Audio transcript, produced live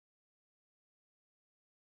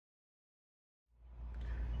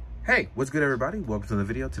Hey, what's good everybody? Welcome to the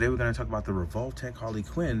video. Today we're going to talk about the Revoltech Harley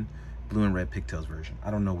Quinn blue and red Pigtails version.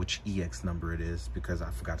 I don't know which EX number it is because I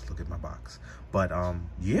forgot to look at my box. But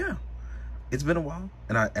yeah, it's been a while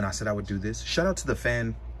and I said I would do this. Shout out to the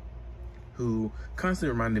fan who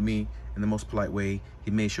constantly reminded me in the most polite way.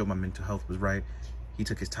 He made sure my mental health was right. He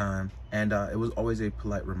took his time and it was always a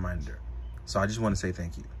polite reminder. So I just want to say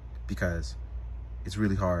thank you because it's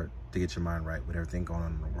really hard to get your mind right with everything going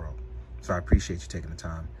on in the world. So I appreciate you taking the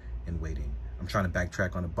time and waiting. I'm trying to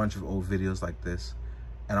backtrack on a bunch of old videos like this,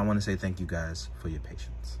 and I want to say thank you guys for your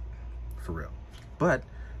patience, for real. But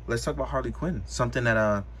let's talk about Harley Quinn, something that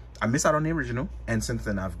I missed out on the original, and since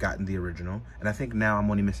then I've gotten the original, and I think now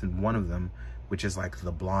I'm only missing one of them, which is like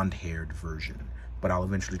the blonde-haired version, but I'll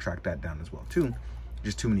eventually track that down as well too.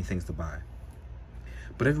 Just too many things to buy.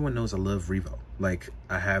 But everyone knows I love Revo. Like,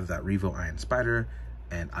 I have that Revo Iron Spider,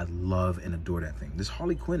 and I love and adore that thing. This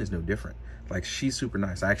Harley Quinn is no different. Like, she's super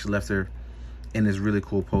nice. I actually left her in this really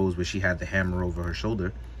cool pose where she had the hammer over her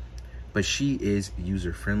shoulder. But she is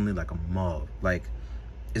user-friendly like a mug. Like,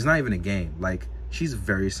 it's not even a game. Like, she's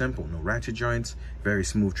very simple. No ratchet joints, very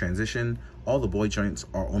smooth transition. All the boy joints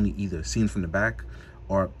are only either seen from the back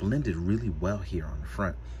or blended really well here on the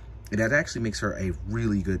front. And that actually makes her a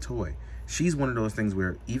really good toy. She's one of those things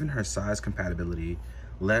where even her size compatibility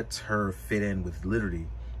lets her fit in with literally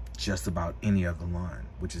just about any other line,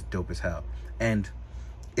 which is dope as hell. And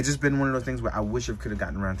it's just been one of those things where I wish I could have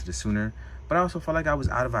gotten around to this sooner, but I also felt like I was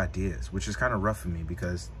out of ideas, which is kind of rough for me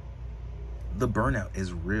because the burnout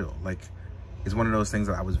is real. Like, it's one of those things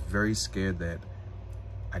that I was very scared that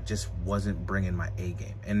I just wasn't bringing my A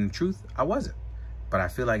game. And in truth, I wasn't. But I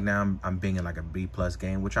feel like now I'm being in like a B+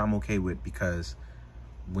 game, which I'm okay with, because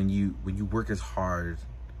when you work as hard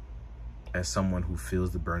as someone who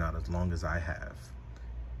feels the burnout as long as I have,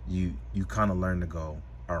 you kind of learn to go,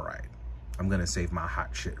 all right, I'm gonna save my hot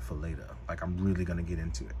shit for later. Like, I'm really gonna get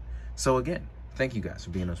into it. So again, thank you guys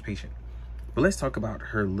for being those patient. But let's talk about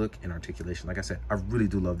her look and articulation. Like I said, I really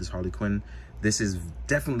do love this Harley Quinn. This is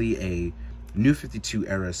definitely a New 52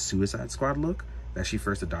 era Suicide Squad look that she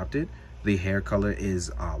first adopted. The hair color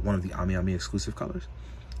is one of the Ami Ami exclusive colors.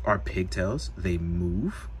 Our pigtails, they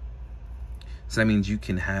move. So that means you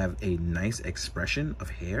can have a nice expression of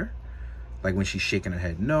hair, like when she's shaking her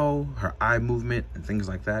head no, her eye movement and things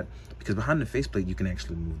like that, because behind the faceplate you can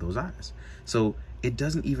actually move those eyes. So it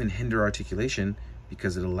doesn't even hinder articulation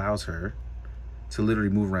because it allows her to literally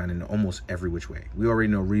move around in almost every which way. We already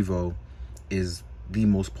know Revo is the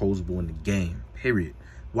most posable in the game, period.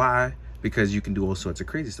 Why? Because you can do all sorts of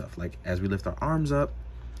crazy stuff. Like, as we lift our arms up,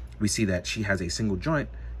 we see that she has a single joint,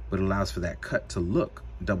 but it allows for that cut to look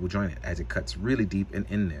double jointed as it cuts really deep and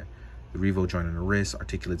in there. The Revo joint on the wrist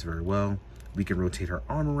articulates very well. We can rotate her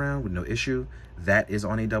arm around with no issue. That is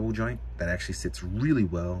on a double joint. That actually sits really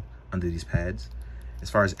well under these pads.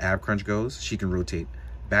 As far as ab crunch goes, she can rotate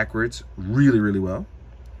backwards really, really well.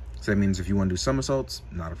 So that means if you want to do somersaults,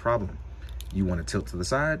 not a problem. You want to tilt to the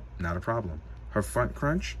side, not a problem. Her front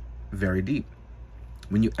crunch, very deep.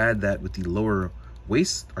 When you add that with the lower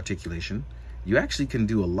waist articulation, you actually can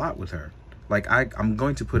do a lot with her. Like, I'm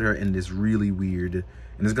going to put her in this really weird, and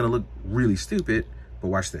it's going to look really stupid, but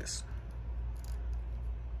watch this.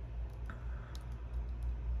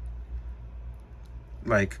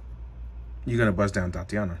 Like, you're going to bust down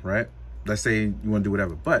Tatiana, right? Let's say you want to do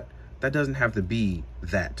whatever, but that doesn't have to be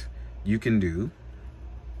that. You can do,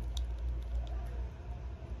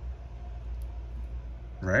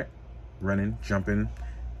 right? Running, jumping,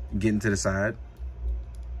 getting to the side.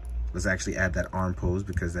 Let's actually add that arm pose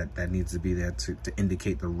because that needs to be there to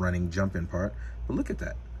indicate the running, jumping part. But look at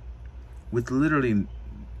that. With literally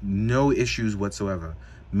no issues whatsoever.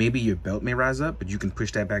 Maybe your belt may rise up, but you can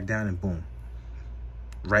push that back down and boom.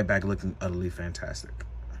 Right back looking utterly fantastic.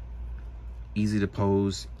 Easy to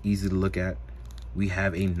pose, easy to look at. We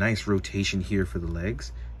have a nice rotation here for the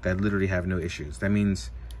legs that literally have no issues. That means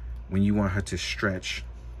when you want her to stretch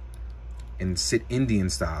and sit Indian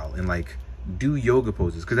style and like do yoga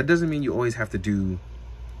poses, because that doesn't mean you always have to do,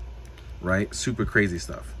 right, super crazy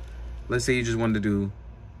stuff. Let's say you just wanted to do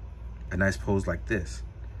a nice pose like this.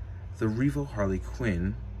 The Revo Harley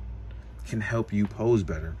Quinn can help you pose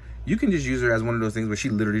better. You can just use her as one of those things where she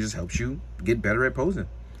literally just helps you get better at posing.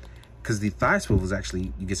 Because the thigh swivel is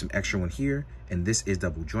actually, you get some extra one here, and this is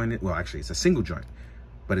double jointed. Well, actually, it's a single joint,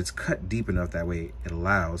 but it's cut deep enough that way it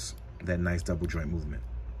allows that nice double joint movement.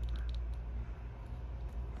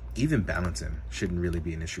 Even balancing shouldn't really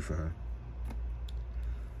be an issue for her.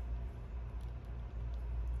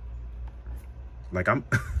 Like,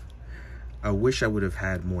 I wish I would have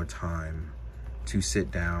had more time to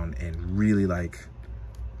sit down and really like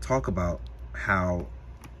talk about how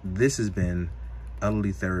this has been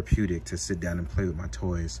utterly therapeutic to sit down and play with my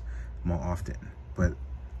toys more often. But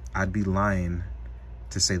I'd be lying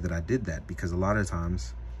to say that I did that, because a lot of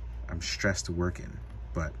times I'm stressed working.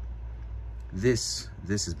 But this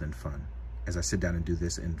has been fun as I sit down and do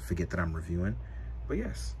this and forget that I'm reviewing. But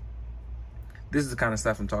yes, this is the kind of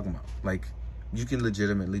stuff I'm talking about. Like, you can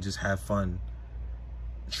legitimately just have fun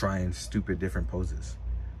trying stupid different poses.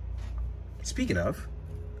 Speaking of,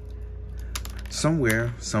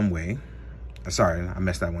 somewhere, some way, sorry, I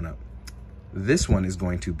messed that one up. This one is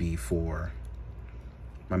going to be for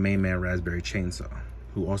my main man, Raspberry Chainsaw,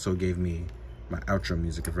 who also gave me my outro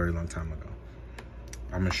music a very long time ago.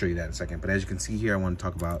 I'm gonna show you that in a second. But as you can see here, I want to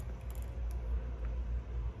talk about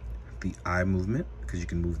the eye movement, because you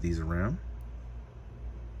can move these around.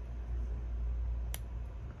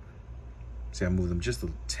 See, I moved them just a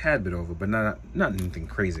tad bit over, but not anything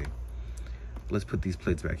crazy. Let's put these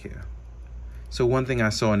plates back here. So one thing I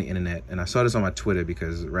saw on the internet, and I saw this on my Twitter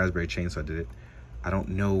because Raspberry Chainsaw did it. I don't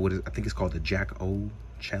know what I think it's called the Jack O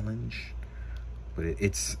challenge, but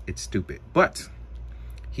it's stupid. But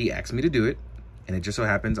he asked me to do it, and it just so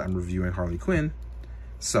happens I'm reviewing Harley Quinn.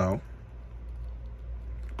 So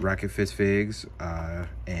Rocket Fist Figs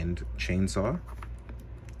and Chainsaw,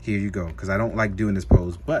 here you go. Because I don't like doing this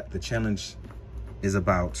pose, but the challenge is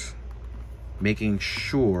about making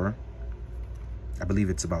sure, I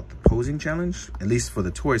believe it's about the posing challenge, at least for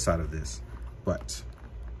the toy side of this. But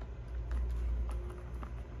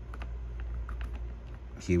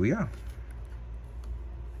here we are.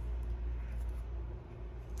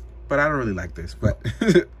 But I don't really like this, but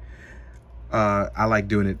I like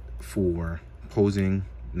doing it for posing,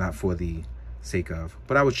 not for the sake of,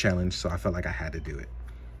 but I was challenged, so I felt like I had to do it.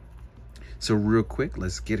 So real quick,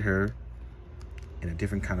 let's get her in a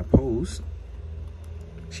different kind of pose.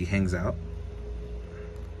 She hangs out.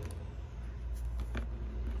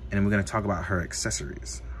 And then we're gonna talk about her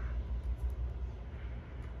accessories.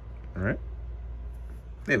 All right,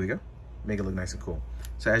 there we go. Make it look nice and cool.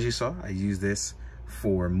 So as you saw, I use this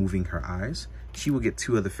for moving her eyes. She will get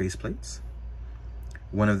 2 other face plates.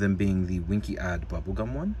 One of them being the winky-eyed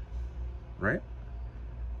bubblegum one, right?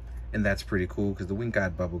 And that's pretty cool because the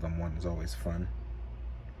wink-eyed bubblegum one is always fun.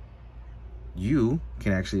 You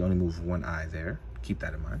can actually only move one eye there. Keep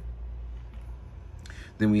that in mind.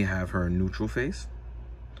 Then we have her neutral face.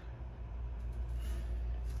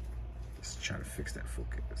 Let's try to fix that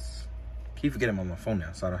focus. Keep forgetting I'm on my phone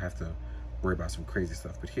now, so I don't have to worry about some crazy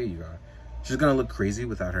stuff. But here you are. She's gonna look crazy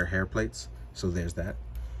without her hair plates, so there's that.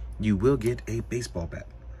 You will get a baseball bat.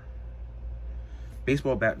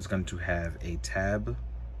 Baseball bat is going to have a tab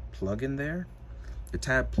plug in there. The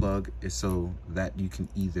tab plug is so that you can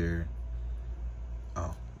either,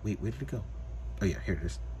 oh wait, where did it go? Oh yeah, here it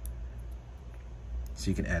is. So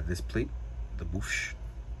you can add this plate, the whoosh.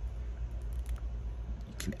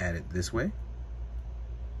 You can add it this way,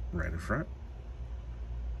 right in front.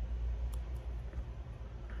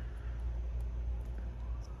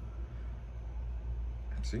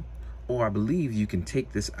 See? Or I believe you can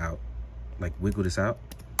take this out, like wiggle this out.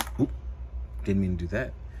 Oop, didn't mean to do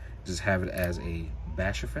that. Just have it as a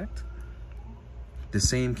bash effect. The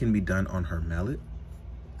same can be done on her mallet.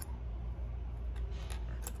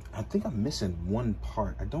 I think I'm missing one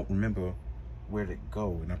part. I don't remember where to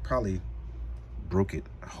go, and I probably broke it.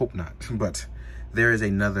 I hope not, but there is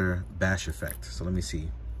another bash effect. So let me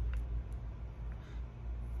see.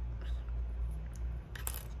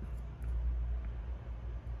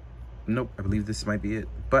 Nope, I believe this might be it,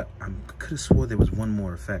 but I could have swore there was one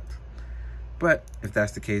more effect. But if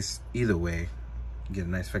that's the case, either way, you get a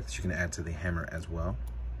nice effect that you can add to the hammer as well.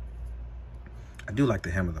 I do like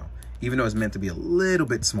the hammer though, even though it's meant to be a little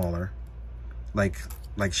bit smaller. Like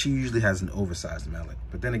she usually has an oversized mallet,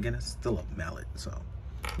 but then again, it's still a mallet, so,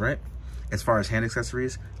 right? As far as hand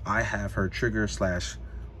accessories, I have her trigger slash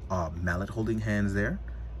mallet holding hands there.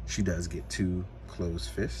 She does get 2 closed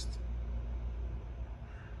fists.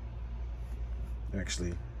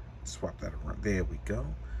 Actually, swap that around. There we go.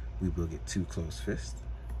 We will get 2 closed fists.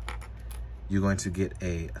 You're going to get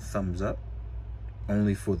a thumbs up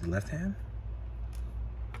only for the left hand.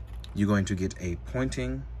 You're going to get a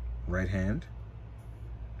pointing right hand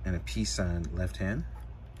and a peace sign left hand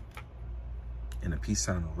and a peace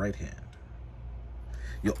sign right hand.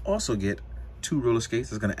 You'll also get 2 roller skates.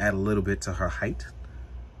 That's going to add a little bit to her height,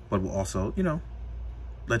 but will also, you know,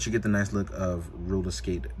 let you get the nice look of roller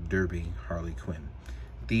skate derby Harley Quinn.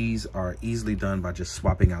 These are easily done by just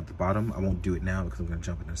swapping out the bottom. I won't do it now because I'm going to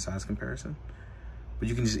jump into a size comparison. But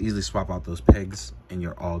you can just easily swap out those pegs and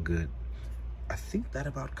you're all good. I think that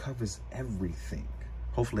about covers everything.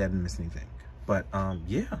 Hopefully I didn't miss anything. But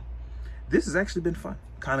yeah, this has actually been fun.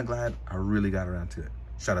 kind of glad I really got around to it.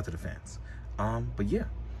 Shout out to the fans. But yeah,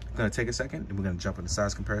 I'm gonna take a second and we're gonna jump into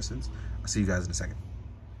size comparisons. I'll see you guys in a second.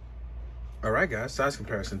 All right, guys, size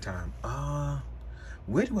comparison time.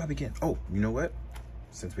 Where do I begin? Oh, you know what?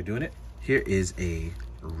 Since we're doing it, here is a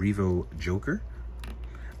Revo Joker.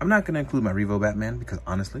 I'm not gonna include my Revo Batman because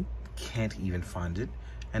honestly, can't even find it.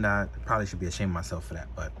 And I probably should be ashamed of myself for that,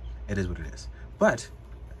 but it is what it is. But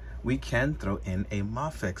we can throw in a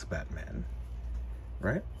Mafex Batman,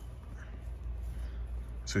 right?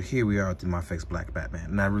 So here we are with the Mafex Black Batman.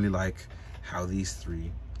 And I really like how these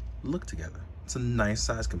three look together. It's a nice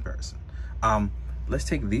size comparison. Let's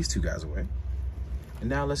take these two guys away. And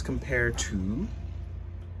now let's compare to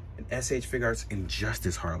an SH Fig Arts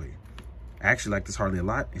Injustice Harley. I actually like this Harley a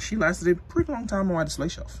lot, and she lasted a pretty long time on my display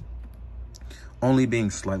shelf. Only being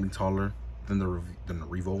slightly taller than the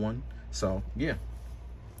Revo one. So yeah,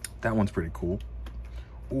 that one's pretty cool.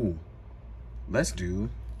 Ooh, let's do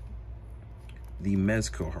the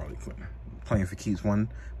Mezco Harley Quinn. Playing for keeps one,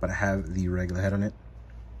 but I have the regular head on it.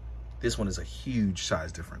 This one is a huge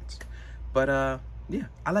size difference. But yeah,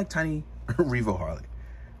 I like tiny Revo Harley.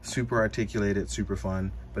 Super articulated, super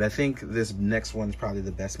fun. But I think this next one's probably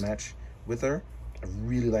the best match with her. I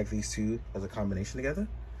really like these two as a combination together,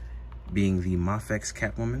 being the Mafex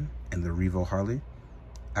Catwoman and the Revo Harley.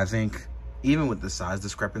 I think even with the size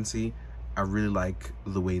discrepancy, I really like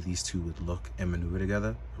the way these two would look and maneuver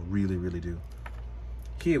together. I really, really do.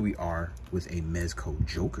 Here we are with a Mezco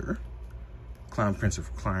Joker. Clown Prince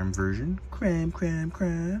of Crime version. Crime.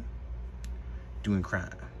 Doing crime.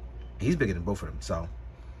 And he's bigger than both of them, so,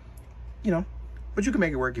 you know. But you can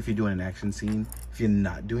make it work if you're doing an action scene. If you're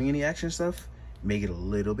not doing any action stuff, make it a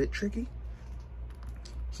little bit tricky.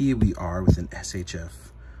 Here we are with an SHF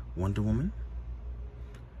Wonder Woman.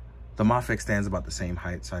 The Mafex stands about the same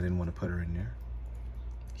height, so I didn't want to put her in there.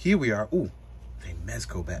 Here we are, ooh, a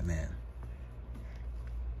Mezco Batman.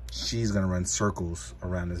 She's gonna run circles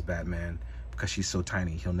around this Batman because she's so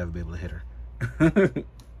tiny, he'll never be able to hit her.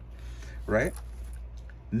 Right?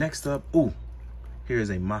 Next up, ooh, here is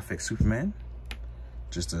a Mafex Superman.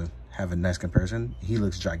 Just to have a nice comparison, he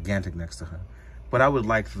looks gigantic next to her. But I would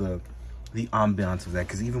like the ambiance of that,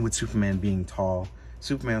 because even with Superman being tall,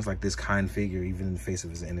 Superman's like this kind figure even in the face of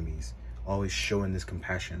his enemies, always showing this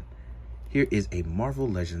compassion. Here is a Marvel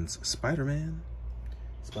Legends Spider-Man.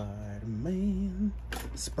 Spider-Man.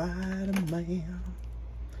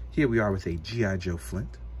 Here we are with a G.I. Joe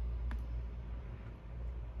Flint.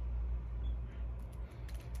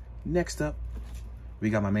 Next up, we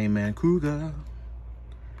got my main man, Cougar.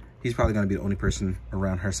 He's probably gonna be the only person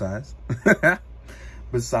around her size.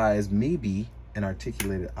 Besides maybe an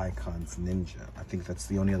articulated Icons Ninja. I think that's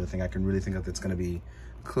the only other thing I can really think of that's gonna be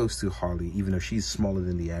close to Harley, even though she's smaller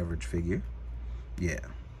than the average figure. Yeah,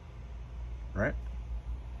 right?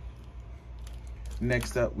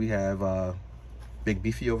 Next up, we have Big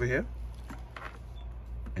Beefy over here.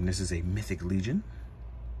 And this is a Mythic Legion.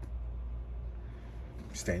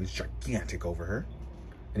 Stands gigantic over her.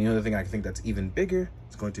 And the other thing I think that's even bigger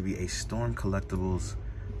is going to be a Storm Collectibles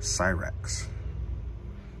Cyrax.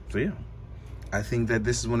 So yeah, I think that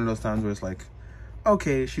this is one of those times where it's like,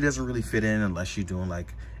 okay, she doesn't really fit in unless you're doing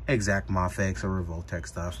like exact Mafex or Revoltech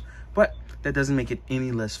stuff. But that doesn't make it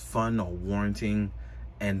any less fun or warranting.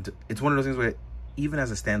 And it's one of those things where even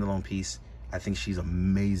as a standalone piece, I think she's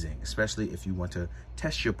amazing, especially if you want to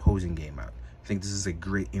test your posing game out. I think this is a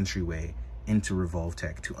great entryway into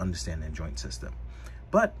Revoltech to understand their joint system.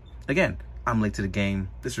 But again, I'm late to the game.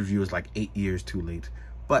 This review is like 8 years too late,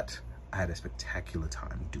 but I had a spectacular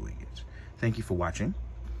time doing it. Thank you for watching.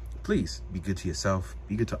 Please be good to yourself,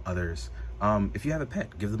 be good to others. If you have a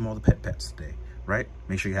pet, give them all the pets today, right?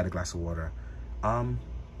 Make sure you had a glass of water. Wear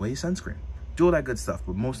your sunscreen. Do all that good stuff,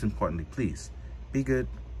 but most importantly, please be good,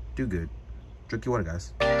 do good. Drink your water,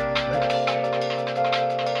 guys. Bye.